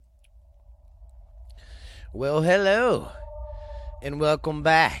Well, hello, and welcome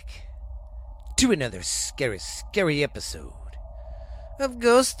back to another scary episode of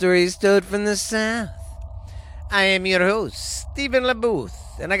Ghost Stories Told from the South. I am your host, Stephen LaBooth,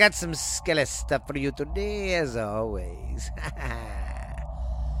 and I got some scary stuff for you today, as always.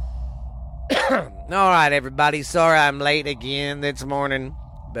 Alright, everybody, sorry I'm late again this morning,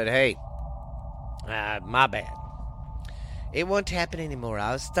 but hey, my bad. It won't happen anymore.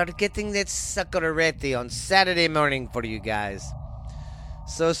 I'll start getting that sucker ready on Saturday morning for you guys.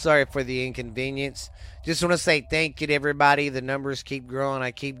 So sorry for the inconvenience. Just want to say thank you to everybody. The numbers keep growing.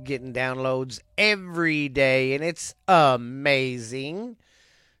 I keep getting downloads every day, and it's amazing.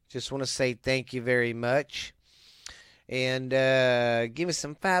 Just want to say thank you very much. And give me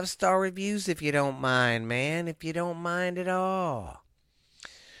some 5-star reviews if you don't mind, man. If you don't mind at all.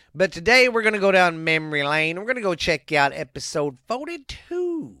 But today we're going to go down memory lane. We're going to go check out episode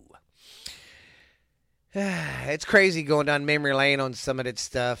 42. It's crazy going down memory lane on some of that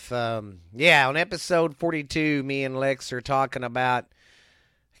stuff. On episode 42, me and Lex are talking about,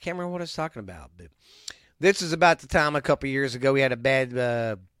 I can't remember what I was talking about, but this is about the time a couple years ago we had a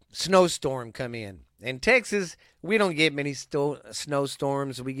bad snowstorm come in. In Texas, we don't get many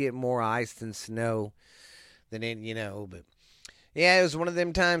snowstorms. We get more ice than snow but yeah, it was one of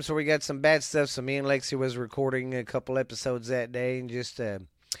them times where we got some bad stuff. So me and Lexi was recording a couple episodes that day and just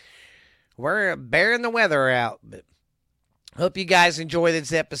we're bearing the weather out. But hope you guys enjoy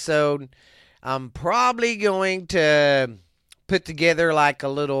this episode. I'm probably going to put together like a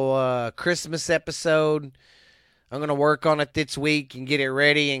little Christmas episode. I'm going to work on it this week and get it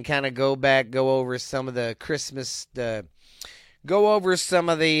ready and kind of go over some of the Christmas,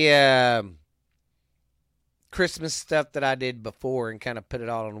 Christmas stuff that I did before and kind of put it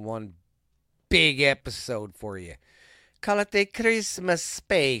all in one big episode for you. Call it a Christmas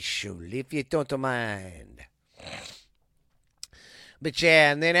special, if you don't mind. But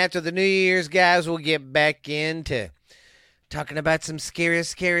yeah, and then after the New Year's, guys, we'll get back into talking about some scary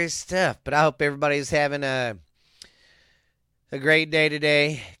stuff. But I hope everybody's having a great day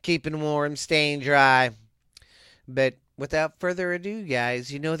today, keeping warm, staying dry. But without further ado,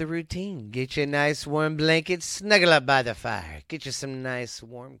 guys, you know the routine. Get you a nice warm blanket, snuggle up by the fire. Get you some nice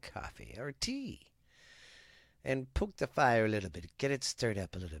warm coffee or tea. And poke the fire a little bit. Get it stirred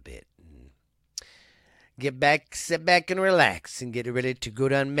up a little bit. Sit back and relax and get ready to go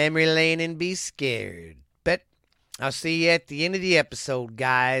down memory lane and be scared. But I'll see you at the end of the episode,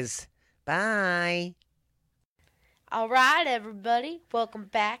 guys. Bye. All right, everybody, welcome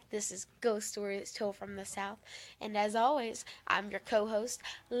back. This is Ghost Stories Told from the South, and as always, I'm your co-host,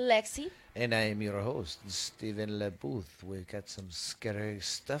 Lexi. And I am your host, Stephen LaBooth. We got some scary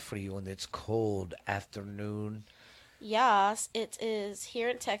stuff for you on this cold afternoon. Yes, it is here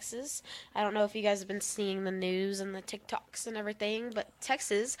in Texas. I don't know if you guys have been seeing the news and the TikToks and everything, but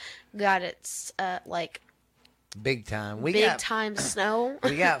Texas got its, big time. Big time snow.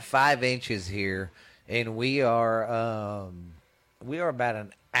 We got 5 inches here. And we are about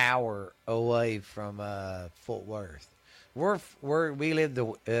an hour away from Fort Worth. We live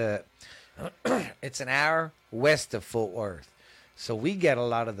it's an hour west of Fort Worth, so we get a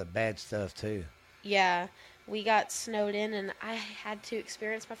lot of the bad stuff too. Yeah, we got snowed in, and I had to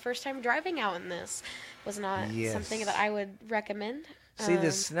experience my first time driving out in this. Was not something that I would recommend. See,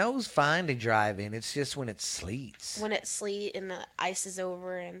 the snow's fine to drive in. It's just when it sleets. When it's sleet and the ice is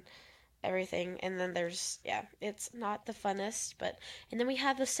over and everything, and then it's not the funnest, and then we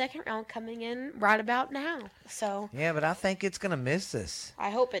have the second round coming in right about now, so yeah, but I think it's gonna miss us.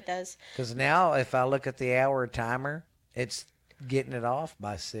 I hope it does, because now if I look at the hour timer, it's getting it off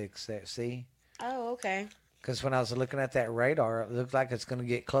by 6. See? Oh, okay. Because when I was looking at that radar, it looked like it's gonna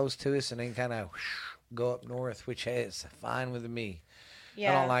get close to us and then kind of go up north, which is fine with me. I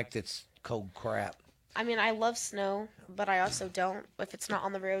don't like this cold crap. I mean, I love snow, but I also don't. If it's not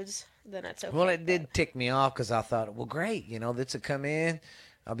on the roads, then it's okay. Well, it did tick me off because I thought, well, great. This will come in.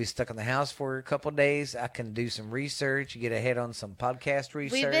 I'll be stuck in the house for a couple of days. I can do some research, get ahead on some podcast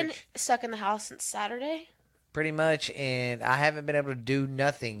research. We've been stuck in the house since Saturday. Pretty much, and I haven't been able to do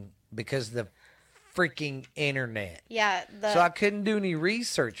nothing because of the freaking internet. Yeah. So I couldn't do any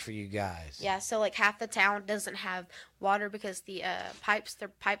research for you guys. Yeah, so like half the town doesn't have water because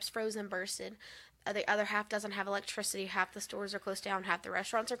their pipes froze and bursted. The other half doesn't have electricity. Half the stores are closed down. Half the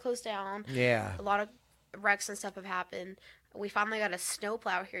restaurants are closed down. Yeah. A lot of wrecks and stuff have happened. We finally got a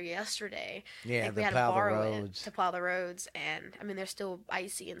snowplow here yesterday. Yeah, we had to borrow it to plow the roads. And, I mean, they're still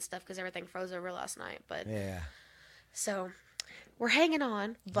icy and stuff because everything froze over last night. But yeah. So we're hanging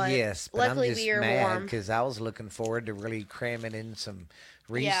on, but Yes, but I'm luckily just we are mad warm. because I was looking forward to really cramming in some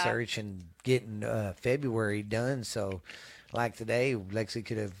Yeah. research and getting February done. So, like today, we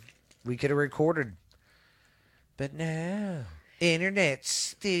could have recorded, but no, internet's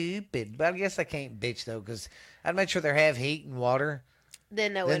stupid. But I guess I can't bitch though because I'd much rather have heat and water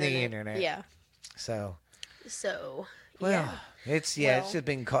Then no than internet. the internet. Yeah. So, So well, yeah. it's Well- just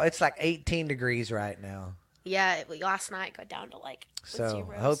been cold. It's like 18 degrees right now. Yeah, last night got down to like So,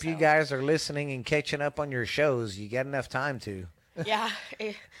 0. I hope you guys are listening and catching up on your shows. You got enough time to. Yeah.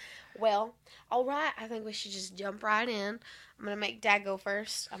 Well, all right. I think we should just jump right in. I'm gonna make Dad go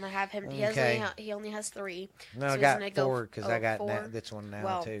first. I'm gonna have him. Okay. He only has 3. No, So I he's got gonna go 4 because I got 4? this one now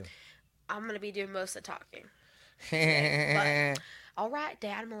Well, too. I'm gonna be doing most of the talking. But all right,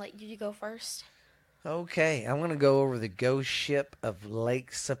 Dad. I'm gonna let you go first. Okay, I'm gonna go over the ghost ship of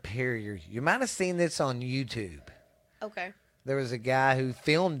Lake Superior. You might have seen this on YouTube. Okay. There was a guy who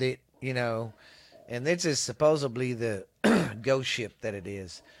filmed it, and this is supposedly the ghost ship that it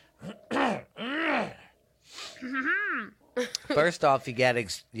is. First off, you got to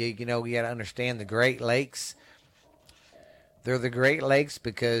understand the Great Lakes. They're the Great Lakes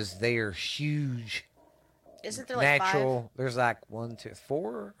because they are huge. Isn't there like Natural. There's like 1, 2,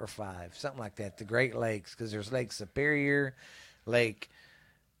 4 or 5, something like that. The Great Lakes, because there's Lake Superior, Lake.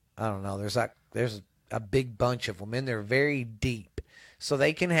 I don't know. There's a big bunch of them, and they're very deep, so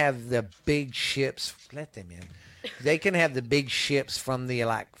they can have the big ships. Let them in. They can have the big ships from the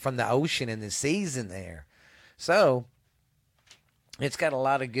ocean and the seas in there. So it's got a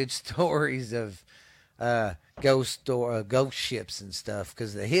lot of good stories of ghost ships and stuff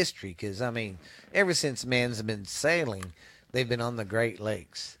because of the history. Because I mean, ever since man's been sailing, they've been on the Great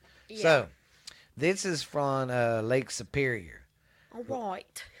Lakes. Yeah. So this is from Lake Superior. All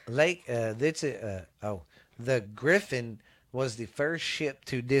right. The Griffin was the first ship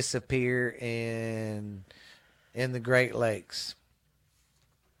to disappear in the Great Lakes.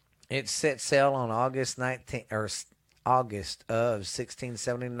 It set sail on August of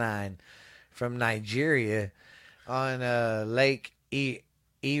 1679 from Nigeria on Lake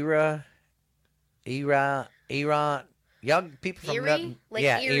Era. Young people from Erie?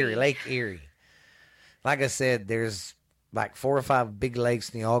 Lake Erie. Lake Erie. Like I said, there's like 4 or 5 big lakes,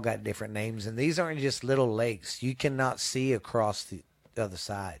 and they all got different names. And these aren't just little lakes. You cannot see across the other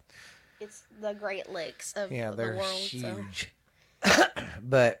side. It's the Great Lakes of the They're world. huge.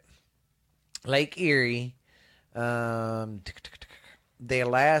 But Lake Erie, the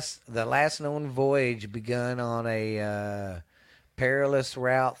last known voyage begun on a perilous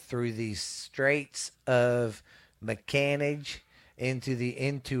route through the Straits of Mackinac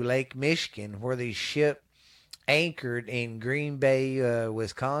into Lake Michigan, where the ship anchored in Green Bay,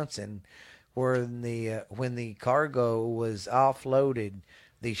 Wisconsin. When the cargo was offloaded,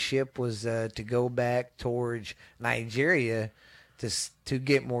 the ship was to go back towards Nigeria to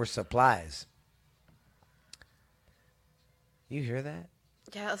get more supplies. You hear that?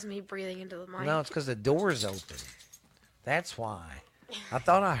 Yeah, that was me breathing into the mic. No, it's because the door's open. That's why. I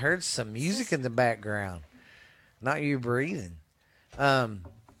thought I heard some music in the background. Not you breathing. Okay.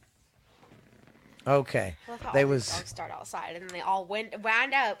 I love how They all these was dogs start outside and they all wind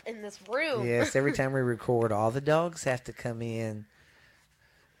up in this room. yes. Every time we record, all the dogs have to come in.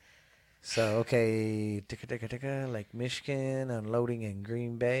 So okay, Lake Michigan unloading in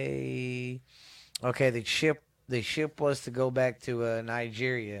Green Bay. Okay, the ship was to go back to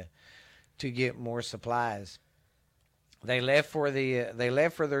Nigeria to get more supplies. They left for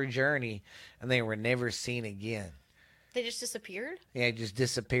their journey, and they were never seen again. They just disappeared? Yeah, it just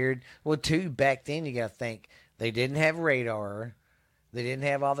disappeared. Well, too, back then you got to think they didn't have radar, they didn't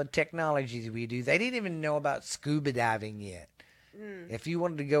have all the technologies we do. They didn't even know about scuba diving yet. If you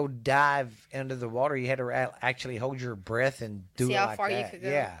wanted to go dive under the water, you had to actually hold your breath and do See it how like far that. you could go.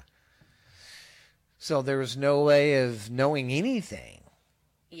 Yeah. So there was no way of knowing anything.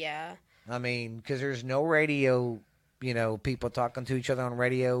 Yeah. I mean, because there's no radio, people talking to each other on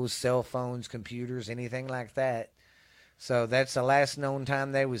radios, cell phones, computers, anything like that. So that's the last known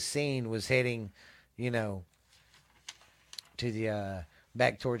time they was seen was heading, to the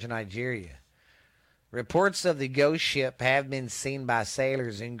back towards Nigeria. Reports of the ghost ship have been seen by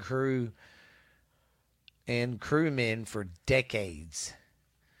sailors and crewmen for decades.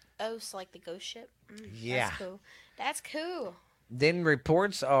 Oh, so like the ghost ship? Yeah. That's cool. That's cool. Then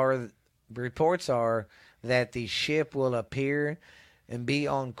reports are that the ship will appear and be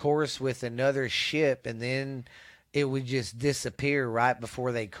on course with another ship, and then it would just disappear right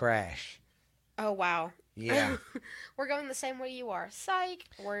before they crash. Oh, wow. Yeah. We're going the same way you are. Psych.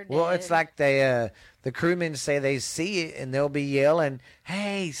 We're dead. Well, it's like the crewmen say they see it and they'll be yelling,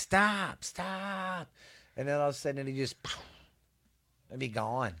 "Hey, stop, stop!" And then all of a sudden it'll just it'll be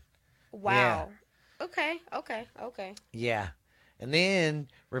gone. Wow. Okay. Yeah. And then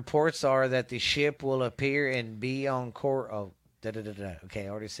reports are that the ship will appear and be on course. Oh, da da da da. Okay, I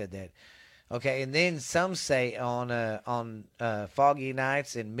already said that. Okay, and then some say on foggy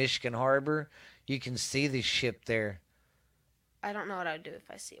nights in Michigan Harbor, you can see the ship there. I don't know what I would do if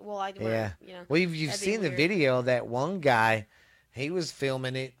I see. Well, I Yeah. you know. Well, you've That'd be seen the weird. video of that one guy. He was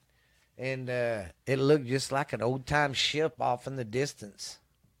filming it, and it looked just like an old time ship off in the distance.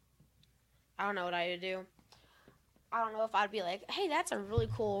 I don't know what I would do. I don't know if I'd be like, "Hey, that's a really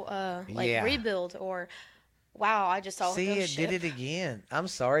cool Yeah. rebuild," or "Wow, I just saw See, a it ghost ship." did it again. I'm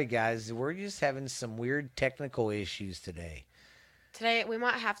sorry, guys. We're just having some weird technical issues today. Today we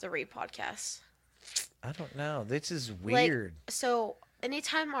might have to re-podcast. I don't know. This is Like, weird. so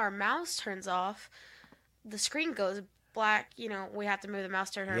anytime our mouse turns off, the screen goes black. We have to move the mouse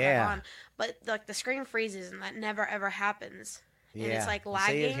to turn it Yeah. back on. But like the screen freezes, and that never ever happens. Yeah. And it's like See it?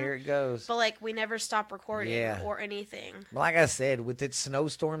 lagging. Here it goes. But like we never stop recording Yeah. or anything. Like I said, with this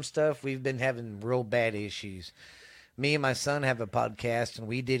snowstorm stuff, we've been having real bad issues. Me and my son have a podcast, and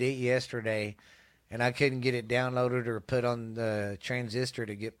we did it yesterday, and I couldn't get it downloaded or put on the transistor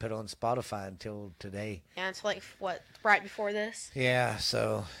to get put on Spotify until today. Yeah, it's like right before this. Yeah,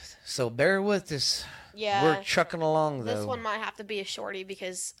 so bear with us. Yeah. We're trucking along though. This one might have to be a shorty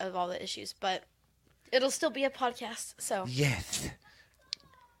because of all the issues, but it'll still be a podcast. So Yes.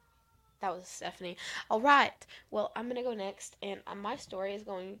 that was Stephanie. All right. Well, I'm gonna go next, and my story is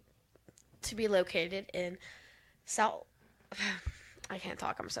going to be located in South. I can't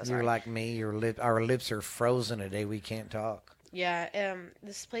talk. I'm so sorry. You're like me. Our lips are frozen today. We can't talk. Yeah.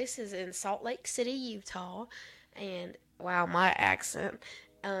 This place is in Salt Lake City, Utah, and wow, my accent.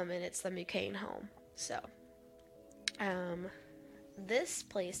 And it's the McCain home. So, this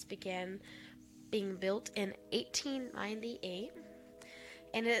place began being built in 1898,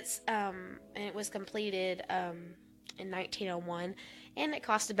 and it was completed in 1901, and it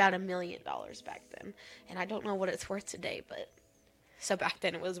cost about $1 million back then. And I don't know what it's worth today, but so back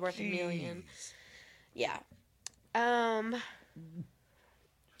then it was worth $1 million. Yeah.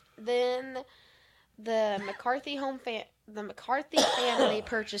 Then the McCarthy family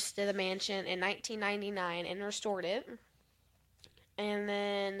purchased the mansion in 1999 and restored it. And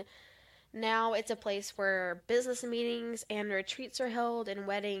then now it's a place where business meetings and retreats are held, and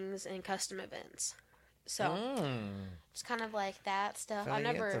weddings and custom events. So it's kind of like that stuff. Very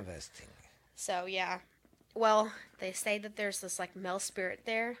interesting. So yeah. Well, they say that there's this like male spirit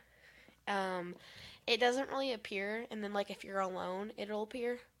there. It doesn't really appear, and then like if you're alone, it'll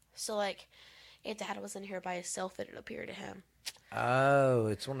appear. So like if Dad was in here by himself, it'd appear to him. Oh,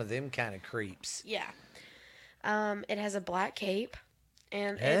 it's one of them kind of creeps. Yeah. It has a black cape,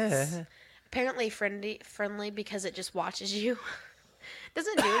 and it's apparently friendly because it just watches you.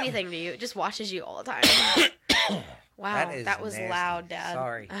 Doesn't do anything to you. It just watches you all the time. Wow, that was nasty. loud, Dad.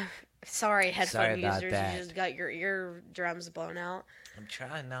 Sorry. Sorry, headphone Sorry about users. that. You just got your eardrums blown out. I'm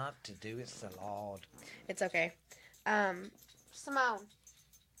trying not to do it so loud. It's okay. Simone.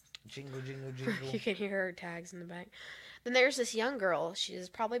 Jingle, jingle, jingle. You can hear her tags in the back. Then there's this young girl. She's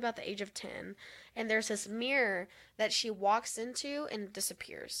probably about the age of 10. And there's this mirror that she walks into and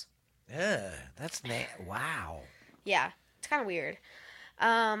disappears. That's wow. Yeah, it's kind of weird.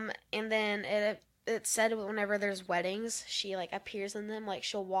 And then it said whenever there's weddings, she like appears in them. Like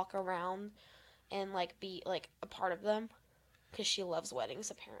she'll walk around and like be like a part of them because she loves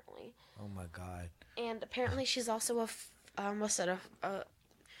weddings apparently. Oh my God. And apparently she's also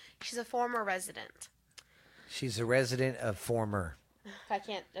she's a former resident. She's a resident of former. I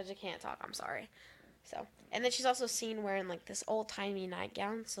just can't talk. I'm sorry. So, and then she's also seen wearing like this old timey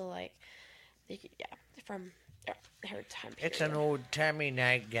nightgown. So like, from her time period. It's an old timey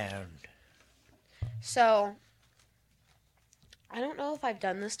nightgown. So, I don't know if I've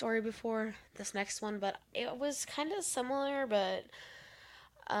done this story before, this next one, but it was kind of similar. But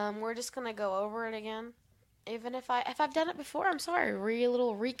we're just gonna go over it again. Even if I've done it before, I'm sorry. A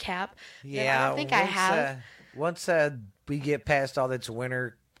little recap. Yeah, I don't think I have. Once we get past all this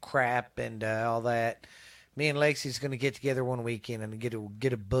winter crap and all that, me and Lexi's gonna get together one weekend and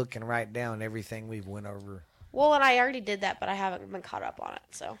get a book and write down everything we've went over. Well, and I already did that, but I haven't been caught up on it.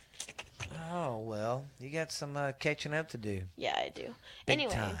 So. Oh well, you got some catching up to do. Yeah, I do. Big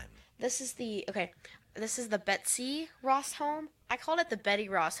Anyway, time. this is the Betsy Ross home. I called it the Betty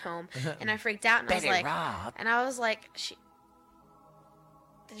Ross home, and I freaked out, and Betty I was like, Ross. and I was like,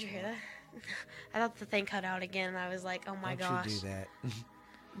 did you hear that? I thought the thing cut out again, and I was like, oh my Don't gosh. you do that.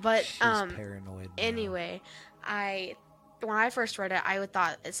 But She's paranoid now. anyway, when I first read it, I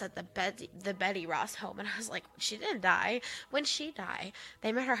thought it said the Betty Ross home, and I was like, she didn't die. When she die,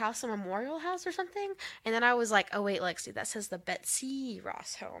 they made her house a memorial house or something. And then I was like, oh wait, Lexi, that says the Betsy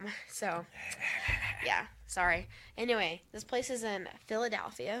Ross home. So yeah, sorry. Anyway, this place is in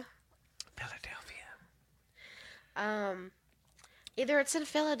Philadelphia. Either it's in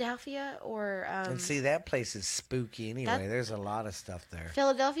Philadelphia or And see, that place is spooky anyway. There's a lot of stuff there.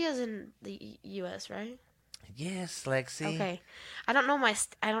 Philadelphia is in the U.S., right? Yes, Lexi. Okay. I don't know.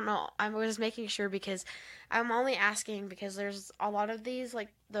 I was just making sure because I'm only asking because there's a lot of these, like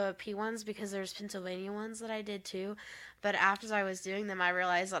the P ones, because there's Pennsylvania ones that I did too. But after I was doing them, I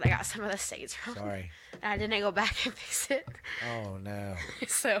realized that I got some of the states wrong. Sorry. And I didn't go back and fix it. Oh, no.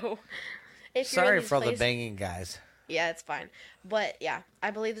 So, if you're in Sorry these for all the places- banging, guys. Yeah, it's fine. But yeah,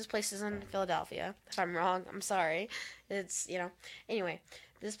 I believe this place is in Philadelphia. If I'm wrong, I'm sorry. It's, Anyway,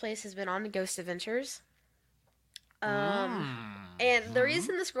 this place has been on Ghost Adventures. And the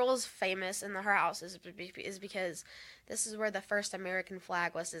reason this girl is famous in her house is because this is where the first American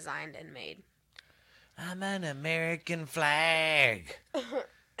flag was designed and made. I'm an American flag.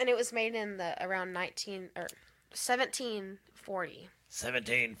 And it was made in around 1740.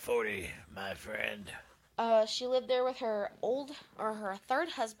 1740, my friend. She lived there with her third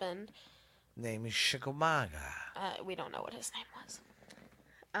husband. Name is Chickamauga. We don't know what his name was.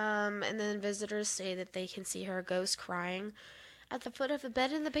 And then visitors say that they can see her ghost crying at the foot of a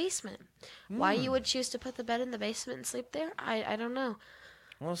bed in the basement. Why you would choose to put the bed in the basement and sleep there, I don't know.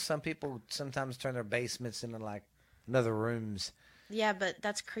 Well, some people sometimes turn their basements into like another rooms. Yeah, but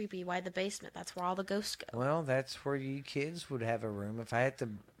that's creepy. Why the basement? That's where all the ghosts go. Well, that's where you kids would have a room. If I had the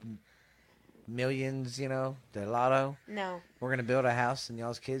millions, the lotto. No. We're going to build a house and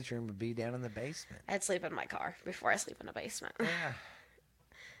y'all's kids' room would be down in the basement. I'd sleep in my car before I sleep in a basement. Yeah.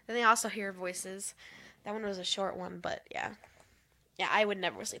 Then they also hear voices. That one was a short one, but yeah. Yeah, I would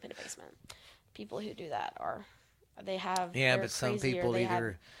never sleep in a basement. People who do that Yeah, but some people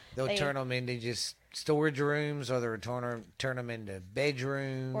they'll turn them into just storage rooms, or they'll turn them into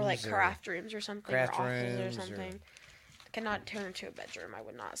bedrooms. Or like craft rooms or something. Craft or offices rooms or something. Cannot turn into a bedroom. I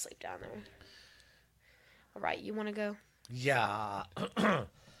would not sleep down there. All right, you want to go? Yeah.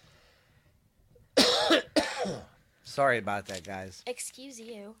 Sorry about that, guys. Excuse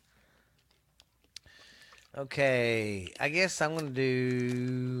you. Okay, I guess I'm going to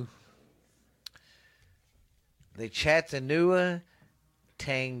do the Chattanooga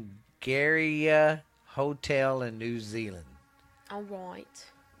Tangaria Hotel in New Zealand. All right.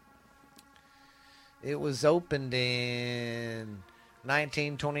 It was opened in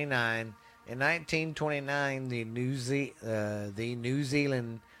 1929. In 1929, the New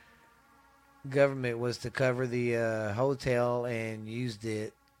Zealand government was to cover the hotel and used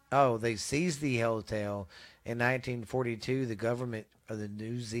it. Oh, they seized the hotel in 1942. The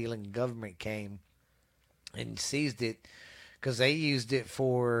New Zealand government came and seized it because they used it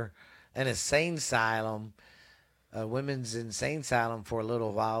for an insane asylum, a women's insane asylum for a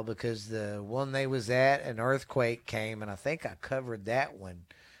little while, because the one they was at, an earthquake came, and I think I covered that one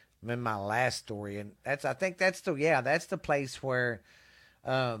in my last story. And that's the place where,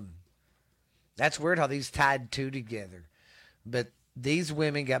 that's weird how these tied two together. But these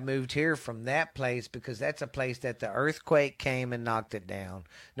women got moved here from that place because that's a place that the earthquake came and knocked it down.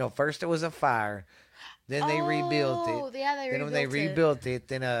 No, first it was a fire. Then they rebuilt it. Yeah, they then when they rebuilt it,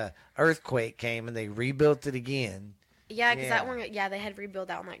 then a earthquake came and they rebuilt it again. Yeah, because that one, they had rebuilt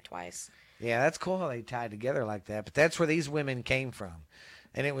that one like twice. Yeah, that's cool how they tied together like that. But that's where these women came from.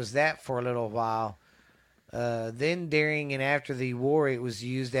 And it was that for a little while. Then during and after the war, it was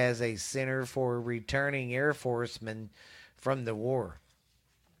used as a center for returning Air Forcemen from the war.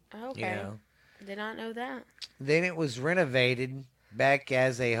 Okay. Did not know that. Then it was renovated back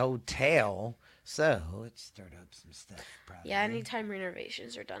as a hotel. So it stirred up some stuff, probably. Yeah, anytime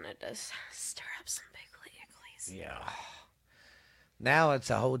renovations are done, it does stir up some big leagues. Yeah. Now it's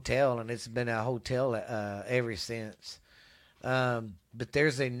a hotel, and it's been a hotel ever since. But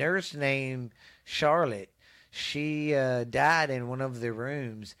there's a nurse named Charlotte. She died in one of the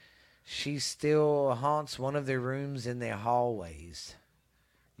rooms. She still haunts one of the rooms in the hallways.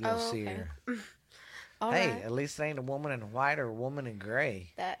 You'll see her. Hey, at least it ain't a woman in white or a woman in gray.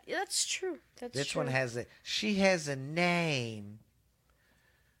 That's true. This one she has a name.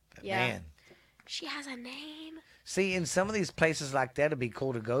 But man. She has a name. See, in some of these places like that, it'd be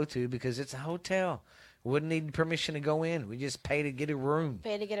cool to go to because it's a hotel. Wouldn't need permission to go in. We just pay to get a room.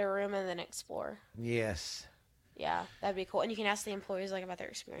 Pay to get a room and then explore. Yes. Yeah, that'd be cool. And you can ask the employees like about their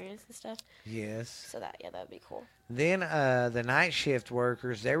experience and stuff. Yes. So that'd be cool. Then the night shift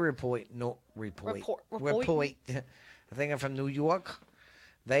workers, they report. Report. I think I'm from New York.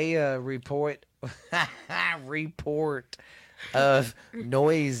 They report report of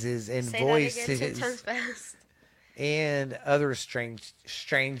noises and Say voices that again 10 times fast. and other strange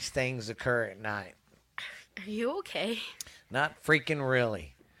things occur at night. Are you okay? Not freaking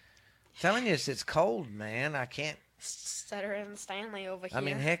really. Telling you, it's cold, man. I can't. Stuttering Stanley over here. I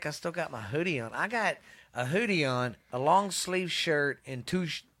mean, heck, I still got my hoodie on. I got a hoodie on, a long sleeve shirt, and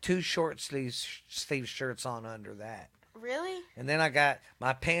two short sleeve shirts on under that. Really? And then I got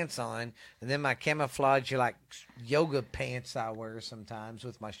my pants on, and then my camouflage like yoga pants I wear sometimes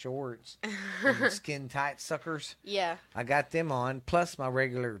with my shorts, skin tight suckers. Yeah. I got them on, plus my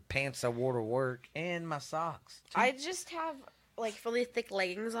regular pants I wore to work, and my socks. I just have like really thick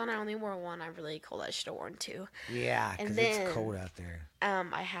leggings on. I only wore one. I'm really cold. I should have worn two. Yeah, because it's cold out there.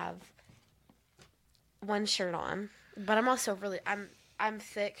 I have one shirt on, but I'm also I'm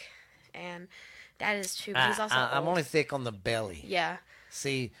thick, and that is true. But he's also I'm only thick on the belly. Yeah.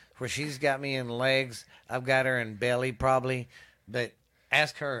 See, where she's got me in legs, I've got her in belly probably. But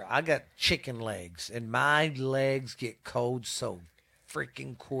ask her, I got chicken legs, and my legs get cold so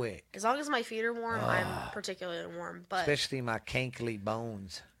freaking quick. As long as my feet are warm, I'm particularly warm. But especially my cankly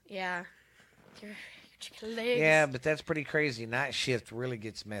bones. Yeah. Your chicken legs. Yeah, but that's pretty crazy. Night shift really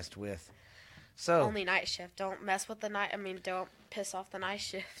gets messed with. So only night shift. Don't mess with the night. I mean, don't piss off the night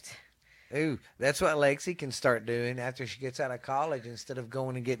shift. Ooh, that's what Lexi can start doing after she gets out of college. Instead of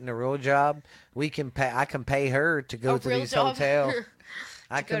going and getting a real job, I can pay her to go to these hotels.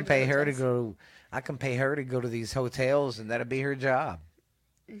 I can pay her to go to these hotels, and that'll be her job.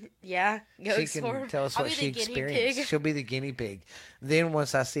 Yeah, she can tell us what she experienced. She'll be the guinea pig. Then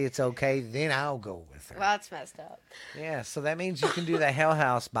once I see it's okay, then I'll go with her. Well, that's messed up. Yeah, so that means you can do the Hell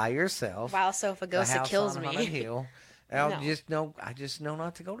House by yourself. Wow, so if a ghost kills me, hill, I just know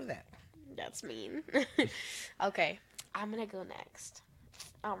not to go to that. That's mean. Okay, I'm gonna go next.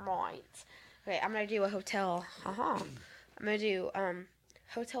 All right. Okay, I'm gonna do a hotel. I'm gonna do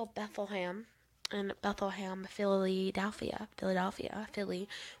Hotel Bethlehem in Bethlehem, Philadelphia, Philly,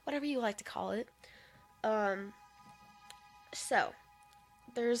 whatever you like to call it. So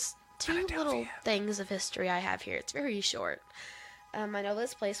there's two little things of history I have here. It's very short. I know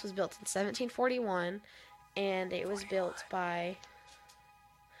this place was built in 1741, and it was built by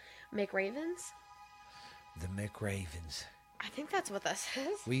McRavens? The McRavens. I think that's what that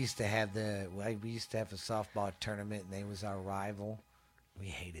says. We used to have a softball tournament, and they was our rival. We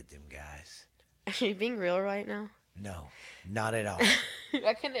hated them guys. Are you being real right now? No, not at all.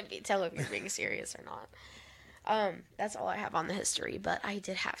 I couldn't tell if you're being serious or not. That's all I have on the history, but I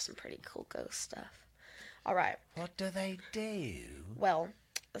did have some pretty cool ghost stuff. All right. What do they do? Well,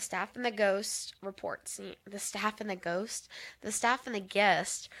 the staff and the guest report seeing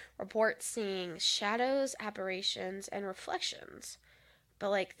shadows, apparitions, and reflections.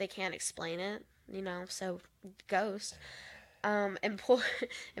 But, like, they can't explain it, so ghost.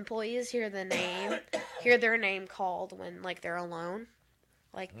 Employees hear their name called when, like, they're alone.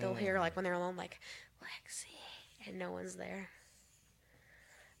 Like, they'll hear, like, when they're alone, like, Lexi, and no one's there.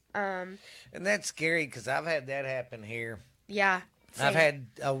 And that's scary, because I've had that happen here. Yeah. Same. I've had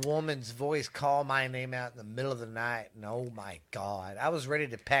a woman's voice call my name out in the middle of the night, and oh my God, I was ready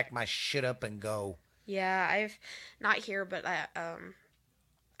to pack my shit up and go. Yeah, I've not here, but I've had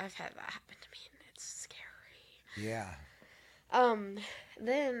that happen to me, and it's scary. Yeah.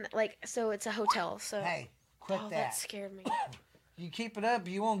 Then so it's a hotel. So hey, quit that. That scared me. You keep it up,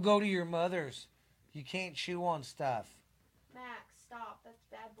 you won't go to your mother's. You can't chew on stuff. Max, stop. That's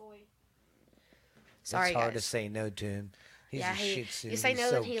bad boy. Sorry, it's hard guys. to say no to him. He's a Shih Tzu. You say no,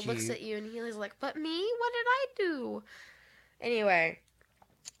 so then he looks at you and he's like, "But me? What did I do?" Anyway,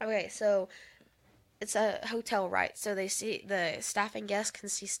 okay, so it's a hotel, right? So they see the staff and guests can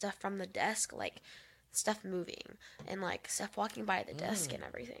see stuff from the desk, like stuff moving and like stuff walking by the desk and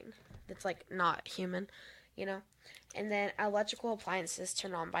everything. That's like not human, And then electrical appliances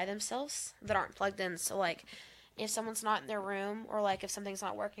turn on by themselves that aren't plugged in. So like, if someone's not in their room or like if something's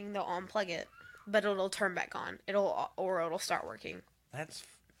not working, they'll unplug it. But it'll turn back on. It'll start working. That's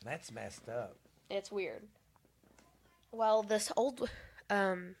messed up. It's weird. Well, this old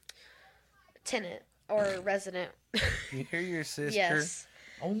tenant or resident. You hear your sister? Yes.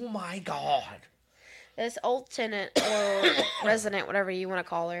 Oh my God. This old tenant or resident, whatever you want to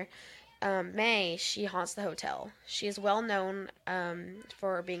call her, May, she haunts the hotel. She is well known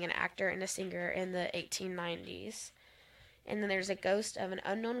for being an actor and a singer in the 1890s. And then there's a ghost of an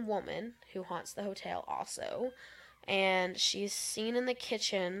unknown woman who haunts the hotel also. And she's seen in the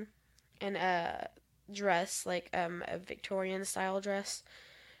kitchen in a dress, like a Victorian style dress.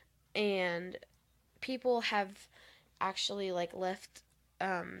 And people have actually like left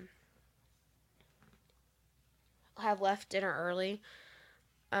dinner early,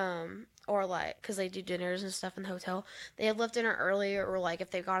 or like because they do dinners and stuff in the hotel. They have left dinner early, or like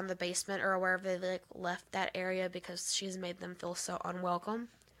if they've gone in the basement or wherever, they like left that area because she's made them feel so unwelcome.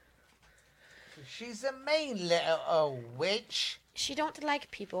 She's a mean little witch. She don't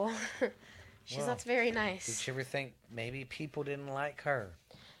like people. She's Well, not very nice. Did you ever think maybe people didn't like her?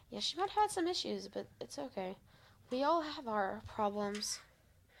 Yeah, she might have had some issues, but it's okay. We all have our problems.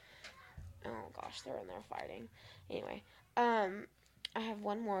 Oh gosh, they're in there fighting. Anyway, I have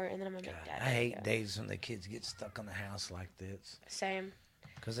one more, and then I'm gonna make Dad. I hate days when the kids get stuck in the house like this. Same.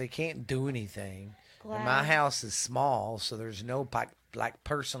 Because they can't do anything. Glad. And my house is small, so there's no like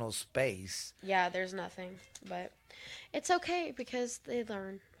personal space. Yeah, there's nothing, but it's okay because they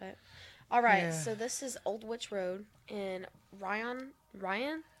learn. But all right, Yeah. so this is Old Witch Road in Rylon,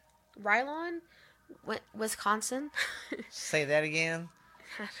 Wisconsin. Say that again.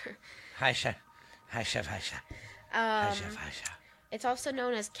 Hisha. Hisha, hisha. Hisha, hisha. It's also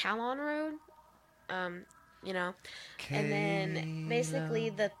known as Calon Road. You know. And then basically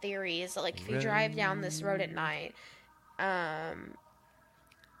the theory is that, like, if you drive down this road at night,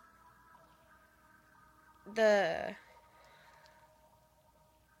 the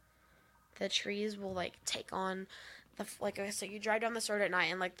trees will like take on so you drive down this road at night,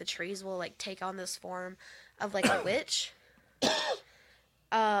 and like the trees will like take on this form of like a witch.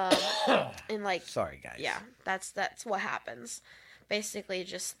 And like, sorry guys. Yeah, that's what happens. Basically,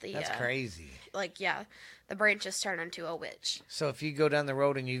 just that's crazy. Like, yeah, the branches turn into a witch. So if you go down the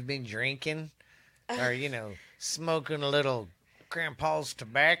road and you've been drinking, or smoking a little grandpa's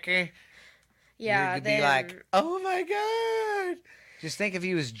tobacco, yeah, you'd be like, "Oh my god!" Just think if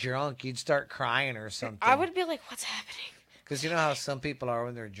he was drunk, you'd start crying or something. I would be like, "What's happening?" Because you know how some people are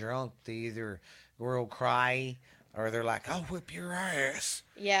when they're drunk, they either will cry or they're like, "I'll whip your ass."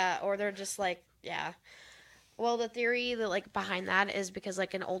 Yeah, or they're just like, yeah. Well, the theory that like behind that is because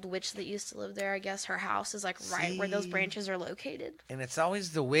like an old witch that used to live there, I guess her house is like right where those branches are located. And it's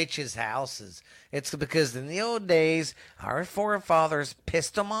always the witches' houses. It's because in the old days, our forefathers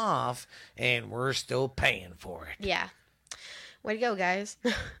pissed them off, and we're still paying for it. Yeah. Way to go, guys.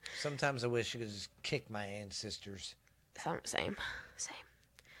 Sometimes I wish you could just kick my ancestors. Same.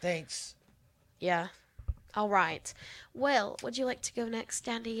 Thanks. Yeah. All right. Well, would you like to go next,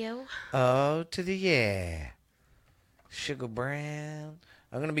 Daddy-o? Oh, to the yeah. Sugar Brown.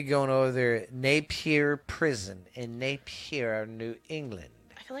 I'm going to be going over there at Napier Prison in Napier, New England.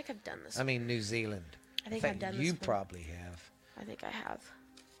 I feel like I've done this. I mean, New Zealand. I think I've done this You one. probably have. I think I have.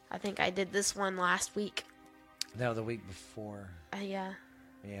 I think I did this one last week. No, the week before. Yeah.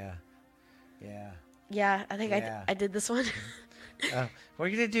 Yeah. Yeah, I think I did this one. We're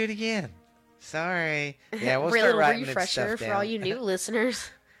going to do it again. Sorry. Yeah, we'll Real start writing refresher stuff for down. all you new listeners.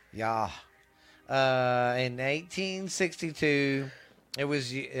 Yeah. In 1862, it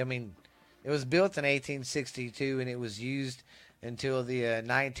was built in 1862, and it was used until the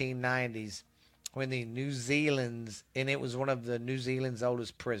 1990s when it was one of the New Zealand's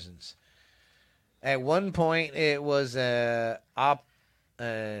oldest prisons. At one point, it was a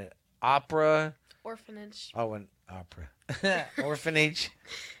opera. Orphanage. Oh, an opera. Orphanage.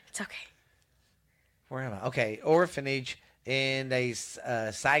 It's okay. Where am I? Okay, orphanage and a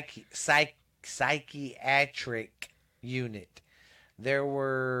psychiatric unit. There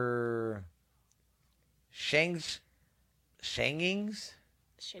were shangings.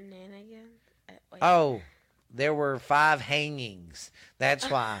 Shenanigans? Oh, there were 5 hangings. That's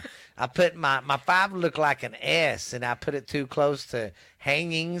why I put my 5 looked like an S, and I put it too close to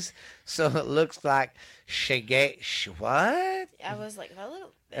hangings, so it looks like what? I was like, that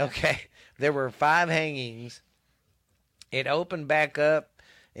little. Okay, there were 5 hangings. It opened back up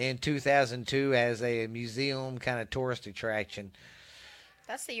in 2002 as a museum kind of tourist attraction.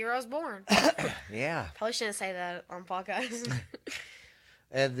 That's the year I was born. Yeah. Probably shouldn't say that on podcast.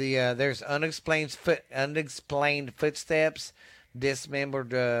 There's unexplained footsteps,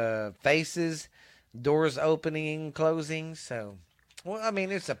 dismembered faces, doors opening and closing. So, well, I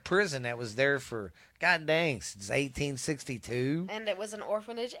mean, it's a prison that was there for god dang since 1862. And it was an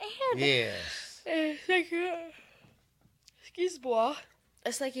orphanage and Yes. Excuse-moi.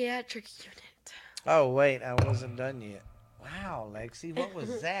 A psychiatric unit. Oh wait, I wasn't done yet. Wow, Lexi, what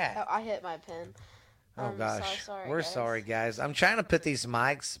was that? Oh, I hit my pen. Oh gosh, sorry, we're guys. sorry, guys. I'm trying to put these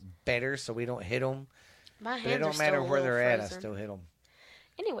mics better so we don't hit them. My But it hands are don't still matter a where little they're at. I frozen. still hit them.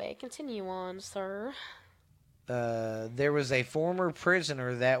 Anyway, continue on, sir. There was a former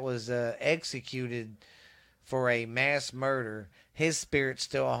prisoner that was executed for a mass murder. His spirit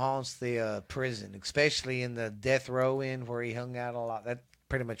still haunts the prison, especially in the death row inn where he hung out a lot. That's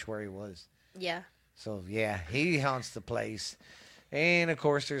pretty much where he was. Yeah. So yeah, he haunts the place. And of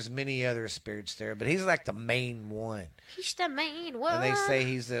course, there's many other spirits there, but he's like the main one. He's the main one. And they say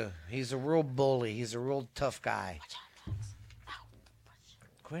he's a real bully. He's a real tough guy. Watch out, Max. Ow.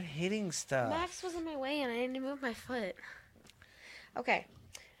 Quit hitting stuff. Max was in my way and I didn't move my foot. Okay.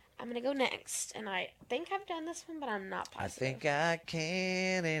 I'm going to go next. And I think I've done this one, but I'm not positive. I think I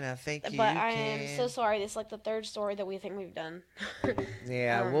can, and I think you but can. I am so sorry. This is like the third story that we think we've done.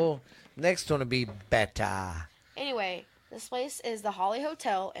 Yeah, well, next one will be better. Anyway, this place is the Holly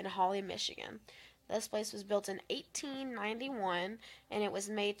Hotel in Holly, Michigan. This place was built in 1891, and it was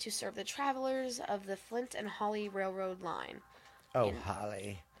made to serve the travelers of the Flint and Holly Railroad line. Oh, And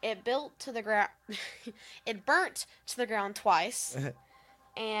Holly. it built to the ground. It burnt to the ground twice,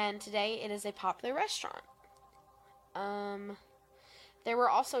 and today it is a popular restaurant. There were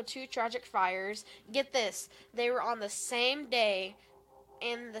also 2 tragic fires. Get this, they were on the same day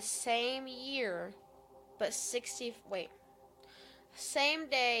in the same year, but same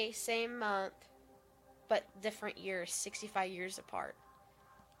day, same month, but different years, 65 years apart.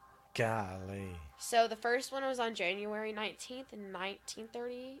 Golly. So the first one was on January 19th in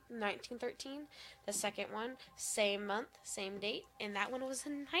 1913. The second one, same month, same date, and that one was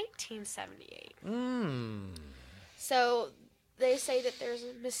in 1978. So they say that there's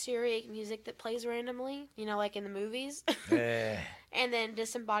mysterious music that plays randomly, like in the movies. And then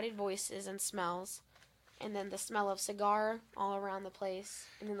disembodied voices and smells. And then the smell of cigar all around the place.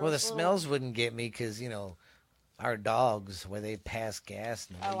 And then Well, the smells wouldn't get me because, our dogs, where they pass gas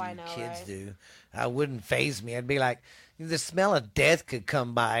and the way kids do, I wouldn't faze me. I'd be like, the smell of death could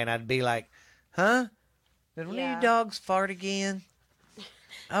come by, and I'd be like, huh? Did one of you dogs fart again?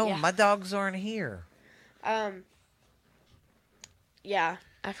 Oh, my dogs aren't here. Yeah,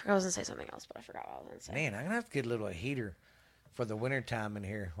 I forgot I was going to say something else, but I forgot what I was going to say. Man, I'm going to have to get a little heater for the wintertime in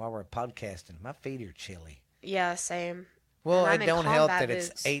here while we're podcasting. My feet are chilly. Yeah, same. Well, it don't help that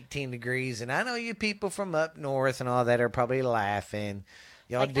it's 18 degrees, and I know you people from up north and all that are probably laughing.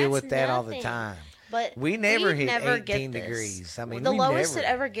 Y'all deal with that all the time. But we never hit never 18 degrees. I mean, the lowest it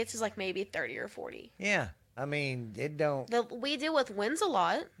ever gets is like maybe 30 or 40. Yeah. I mean, it don't. We deal with winds a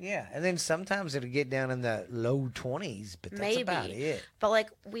lot. Yeah, and then sometimes it'll get down in the low 20s, but that's about it. But like,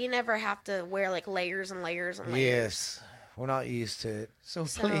 we never have to wear like layers and layers and layers. Yes, we're not used to it. So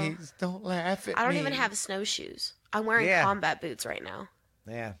please don't laugh at me. I don't even have snowshoes. I'm wearing combat boots right now.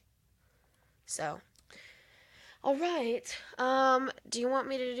 Yeah. So, all right. Do you want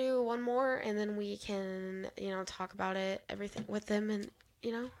me to do one more, and then we can, talk about it, everything with them, and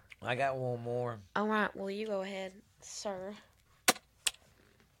I got one more. All right. Well, you go ahead, sir.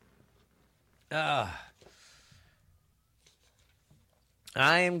 I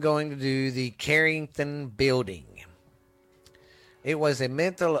am going to do the Carrington Building. It was a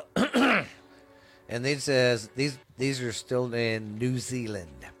mental, and these are still in New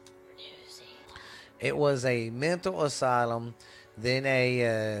Zealand. It was a mental asylum, then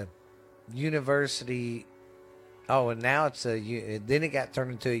a university. Oh, and now then it got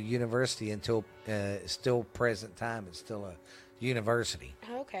turned into a university until still present time. It's still a university.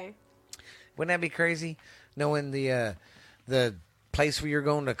 Okay. Wouldn't that be crazy? Knowing the place where you're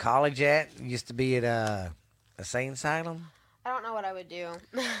going to college at used to be at a insane asylum. I don't know what I would do.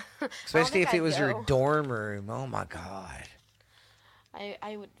 Especially if it was your dorm room. Oh my God.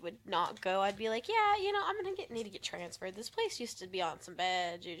 I would not go. I'd be like, yeah, I'm gonna need to get transferred. This place used to be on some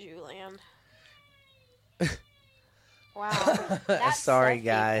bad juju land. Wow. That's sorry,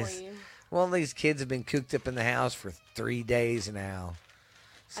 guys. Well, these kids have been cooped up in the house for 3 days now.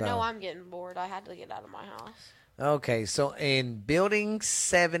 So. I know I'm getting bored. I had to get out of my house. Okay, so in Building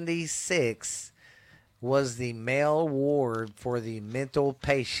 76 was the male ward for the mental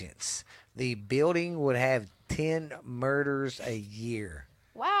patients. The building would have 10 murders a year.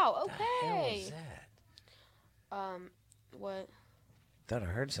 Wow, okay. What the hell is that? What? Thought I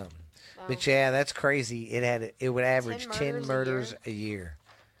heard something. But yeah, that's crazy. It would average 10 murders a year.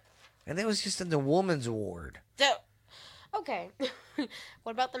 And that was just in the woman's ward. Okay.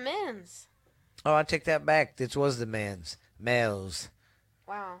 What about the men's? Oh, I take that back. This was the men's. Males.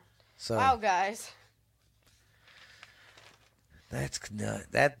 Wow. So wow, guys. That's nuts.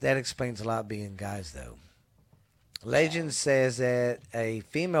 That explains a lot being guys, though. Legend says that a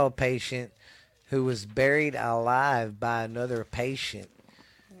female patient who was buried alive by another patient.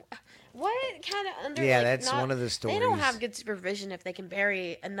 What kind of under? Yeah, like, that's not, one of the stories. They don't have good supervision if they can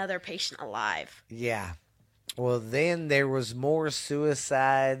bury another patient alive. Yeah. Well, then there was more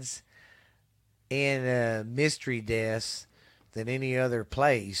suicides and mystery deaths than any other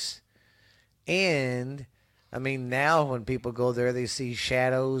place. And, I mean, now when people go there, they see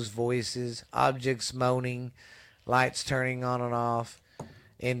shadows, voices, objects moaning, lights turning on and off,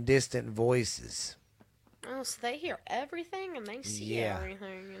 and distant voices. Oh, so they hear everything and they see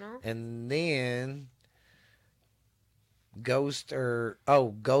everything, you know? And then ghosts are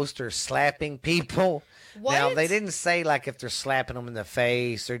slapping people. What? Now they didn't say like if they're slapping them in the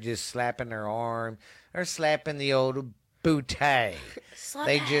face or just slapping their arm or slapping the old bootay.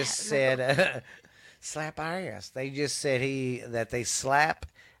 They just said slap our ass. They just said that they slap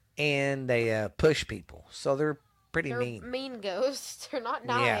and they push people. So they're pretty mean. Mean ghosts. They're not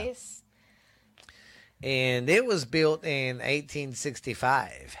nice. Yeah. And it was built in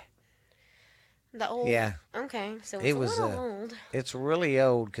 1865. The old. Yeah. Okay, so it's a little old. It's really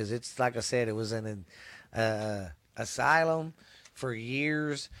old because it's like I said, it was in an asylum for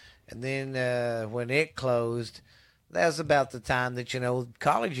years, and then when it closed, that was about the time that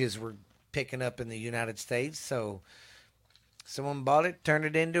colleges were picking up in the United States. So someone bought it, turned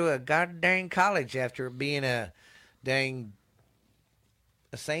it into a goddamn college after it being a dang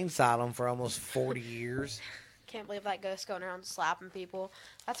insane asylum for almost 40 years. Can't believe that ghost going around slapping people.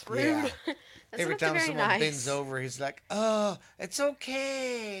 That's rude. Yeah. That's Every time someone nice. bends over, he's like, "Oh, it's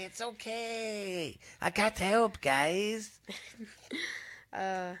okay. It's okay. I got to help, guys."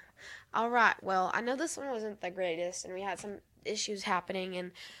 All right. Well, I know this one wasn't the greatest, and we had some issues happening,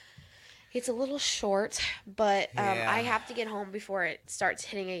 and it's a little short, but I have to get home before it starts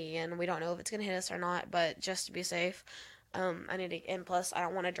hitting again. We don't know if it's going to hit us or not, but just to be safe, I need to, and plus I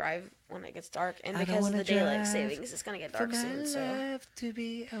don't want to drive when it gets dark, and because of the daylight savings, it's going to get dark soon. So life to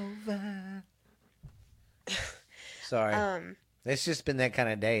be over. Sorry. It's just been that kind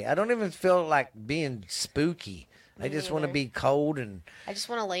of day. I don't even feel like being spooky. I just want to be cold and I just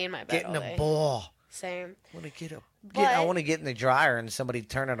want to lay in my bed get in a ball. Same. I want to get in the dryer and somebody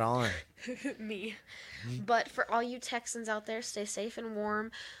turn it on. Me. But for all you Texans out there, stay safe and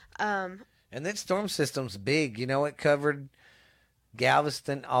warm. And that storm system's big. You know, it covered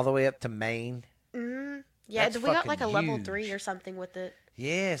Galveston all the way up to Maine. Mm-hmm. Yeah, we got like a level 3 or something with it.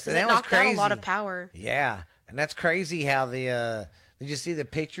 Yes, and that was crazy. Out a lot of power. Yeah, and that's crazy how did you see the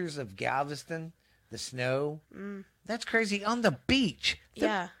pictures of Galveston, the snow? That's crazy on the beach.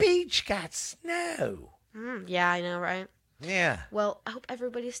 The beach got snow. Yeah, I know, right? Yeah. Well, I hope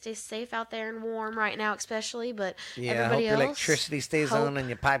everybody stays safe out there and warm right now, especially. But I hope your electricity stays on and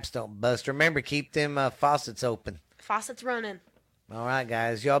your pipes don't bust. Remember, keep them faucets open. Faucets running. All right,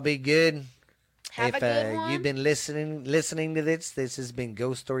 guys, y'all be good. Have a good one. You've been listening to this has been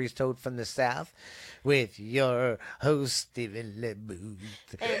Ghost Stories Told from the South with your host Stephen LeBooth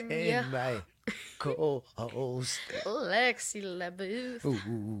and my co-host Lexi LeBooth.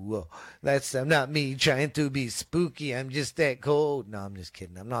 Ooh, that's not me trying to be spooky. I'm just that cold. No, I'm just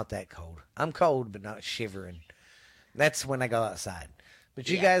kidding. I'm not that cold. I'm cold, but not shivering. That's when I go outside. But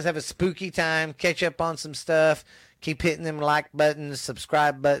you guys have a spooky time. Catch up on some stuff. Keep hitting them like buttons,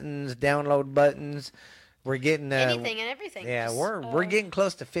 subscribe buttons, download buttons. We're getting anything and everything. Yeah, we're getting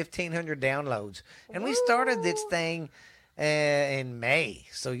close to 1,500 downloads, and we started this thing in May.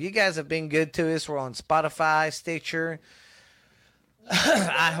 So you guys have been good to us. We're on Spotify, Stitcher,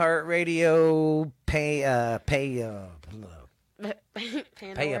 iHeartRadio, Pandora.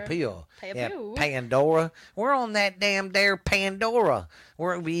 We're on that damn Pandora.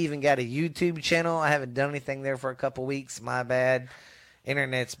 We even got a YouTube channel. I haven't done anything there for a couple weeks. My bad.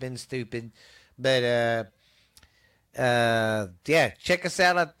 Internet's been stupid. But check us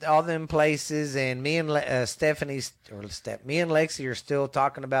out at all them places. And me and me and Lexi are still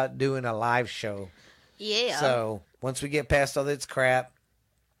talking about doing a live show. Yeah. So once we get past all this crap,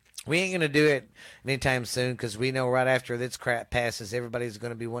 we ain't going to do it anytime soon because we know right after this crap passes, everybody's going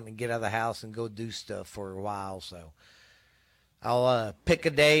to be wanting to get out of the house and go do stuff for a while. So I'll pick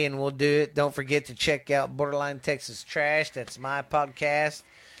a day and we'll do it. Don't forget to check out Borderline Texas Trash. That's my podcast.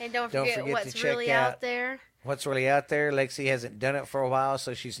 And don't forget what's really out there. What's really out there. Lexi hasn't done it for a while,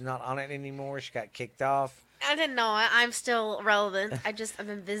 so she's not on it anymore. She got kicked off. I didn't know it. I'm still relevant. I've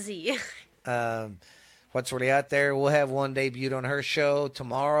been busy. What's really out there? We'll have one debuted on her show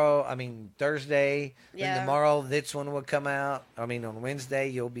Thursday. Yeah. Then tomorrow, this one will come out. On Wednesday,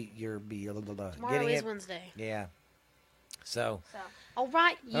 you'll be Tomorrow is Wednesday. Yeah. So. All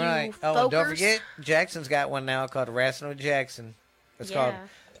right, you folkers. Oh, and don't forget, Jackson's got one now called Wrestling with Jackson. It's called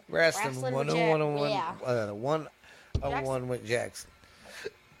Wrestling 101 with Jackson.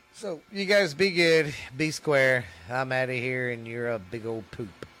 So, you guys be good. Be square. I'm out of here, and you're a big old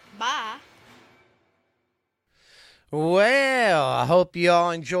poop. Bye. Well, I hope you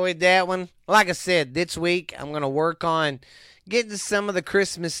all enjoyed that one. Like I said, this week I'm going to work on getting some of the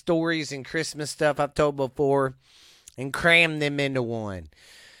Christmas stories and Christmas stuff I've told before and cram them into one.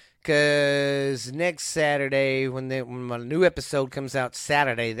 Because next Saturday, when my new episode comes out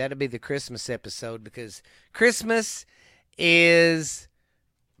Saturday, that'll be the Christmas episode, because Christmas is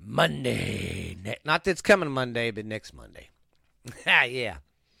Monday. Not that's coming Monday, but next Monday. Yeah.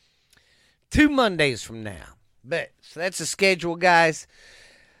 2 Mondays from now. But so that's the schedule, guys.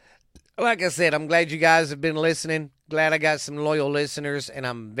 Like I said, I'm glad you guys have been listening. Glad I got some loyal listeners, and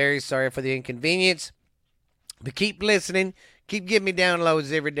I'm very sorry for the inconvenience. But keep listening. Keep giving me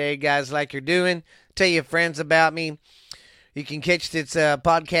downloads every day, guys, like you're doing. Tell your friends about me. You can catch this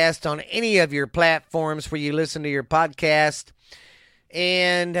podcast on any of your platforms where you listen to your podcast.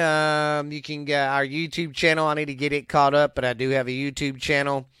 And you can get our YouTube channel. I need to get it caught up, but I do have a YouTube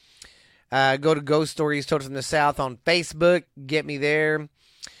channel. Go to Ghost Stories Told from the South on Facebook. Get me there.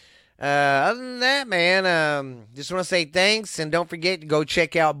 Other than that, man, just want to say thanks. And don't forget to go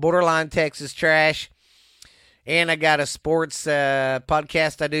check out Borderline Texas Trash. And I got a sports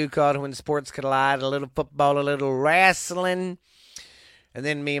podcast I do called When Sports Collide. A little football, a little wrestling. And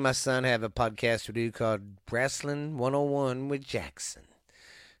then me and my son have a podcast we do called Wrestling 101 with Jackson.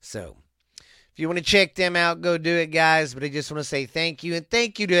 So, if you want to check them out, go do it, guys. But I just want to say thank you. And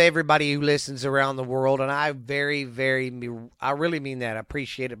thank you to everybody who listens around the world. And I I really mean that. I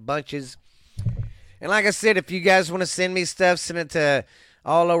appreciate it bunches. And like I said, if you guys want to send me stuff, send it to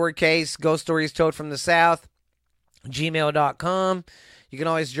all lowercase, Ghost Stories Told from the South, gmail.com. You can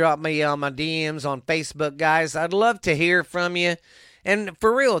always drop me on my DMs on Facebook, guys. I'd love to hear from you. And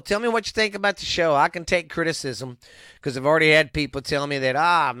for real, tell me what you think about the show. I can take criticism, because I've already had people tell me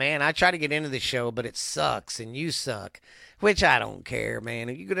that, man, I try to get into the show, but it sucks and you suck, which I don't care, man.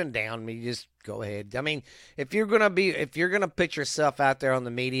 If you're going to down me, just go ahead. I mean, if you're going to put yourself out there on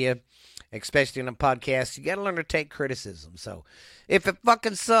the media, especially in a podcast, you got to learn to take criticism. So if it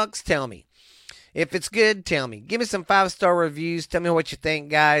fucking sucks, tell me. If it's good, tell me. Give me some 5-star reviews. Tell me what you think,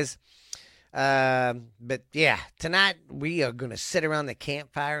 guys. But yeah, tonight we are going to sit around the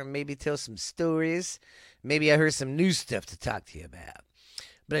campfire and maybe tell some stories. Maybe I heard some new stuff to talk to you about.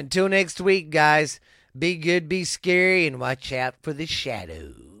 But until next week, guys, be good, be scary, and watch out for the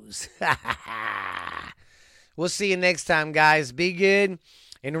shadows. We'll see you next time, guys. Be good.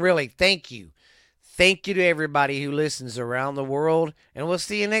 And really, thank you. Thank you to everybody who listens around the world. And we'll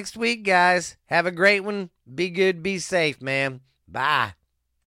see you next week, guys. Have a great one. Be good, be safe, man. Bye.